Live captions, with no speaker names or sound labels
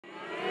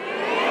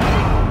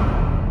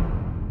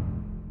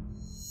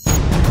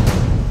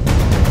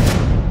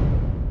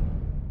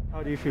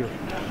How do you feel?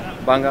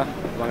 Bangga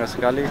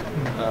sekali.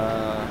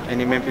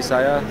 Ini mimpi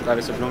saya dari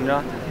sebelumnya.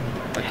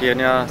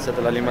 Akhirnya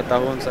setelah 5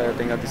 tahun saya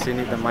tinggal di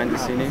sini dan main di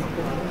sini,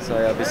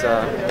 saya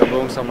bisa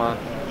gabung sama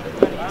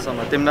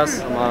timnas,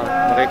 sama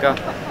mereka,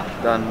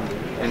 dan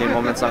ini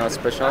momen sangat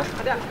spesial.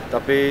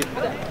 Tapi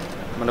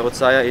menurut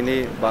saya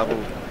ini baru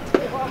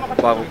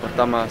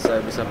pertama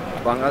saya bisa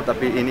bangga,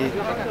 tapi ini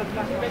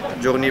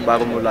journey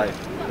baru mulai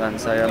dan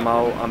saya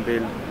mau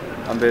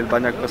ambil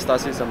banyak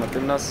prestasi sama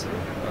timnas,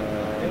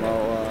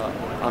 mau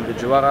ambil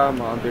juara,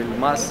 mau ambil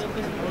emas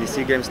di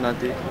SEA Games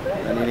nanti,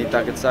 dan ini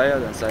target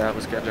saya dan saya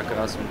harus kerja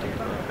keras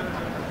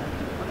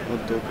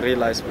untuk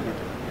realize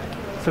begitu.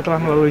 Setelah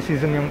melalui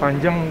season yang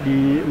panjang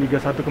di Liga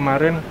 1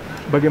 kemarin,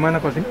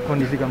 bagaimana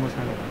kondisi kamu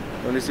sekarang?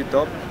 Kondisi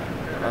top,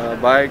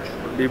 baik,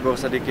 libur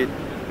sedikit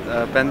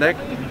pendek,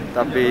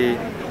 tapi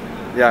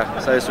ya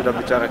saya sudah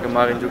bicara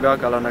kemarin juga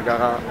kalau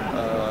negara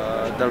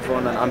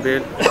telepon dan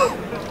ambil,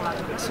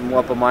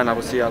 semua pemain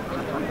harus siap,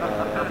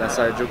 dan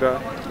saya juga,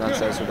 dan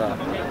saya sudah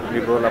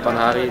libur 8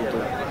 hari itu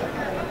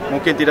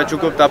mungkin tidak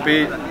cukup,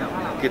 tapi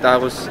kita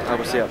harus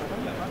siap.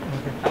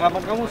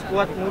 Tanggapan kamu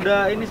skuad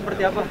muda ini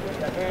seperti apa?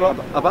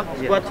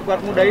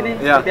 Skuad muda ini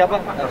ya. Seperti apa?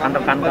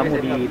 Rekan-rekan kamu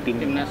di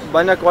timnas?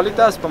 Banyak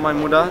kualitas pemain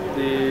muda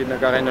di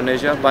negara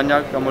Indonesia,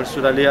 banyak kamu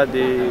sudah lihat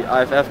di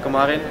AFF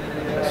kemarin,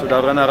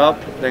 sudah runner up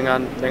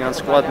dengan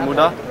skuad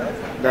muda,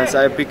 dan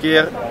saya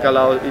pikir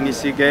kalau ini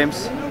SEA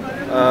Games,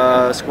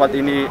 skuad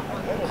ini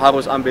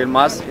harus ambil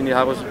emas, ini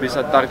harus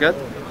bisa target,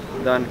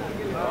 dan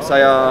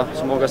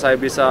semoga saya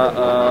bisa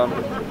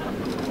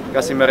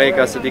kasih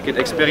mereka sedikit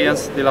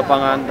experience di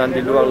lapangan dan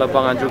di luar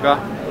lapangan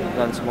juga,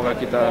 dan semoga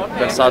kita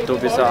bersatu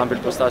bisa ambil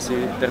prestasi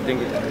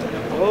tertinggi.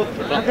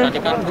 Tadi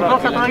kan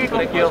satu lagi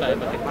tadi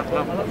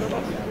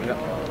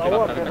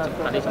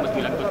sempat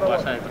bilang ikut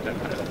puasa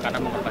karena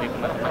mengapa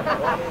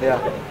kemarin.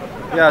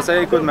 Ya,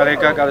 saya ikut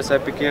mereka kalau saya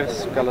pikir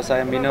kalau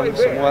saya minum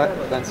semua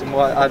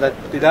ada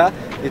tidak,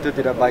 itu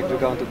tidak baik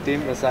juga untuk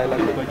tim, dan saya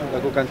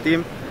lakukan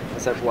tim, dan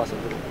saya puasa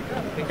dulu.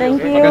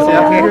 Thank you. Terima kasih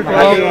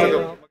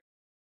ya.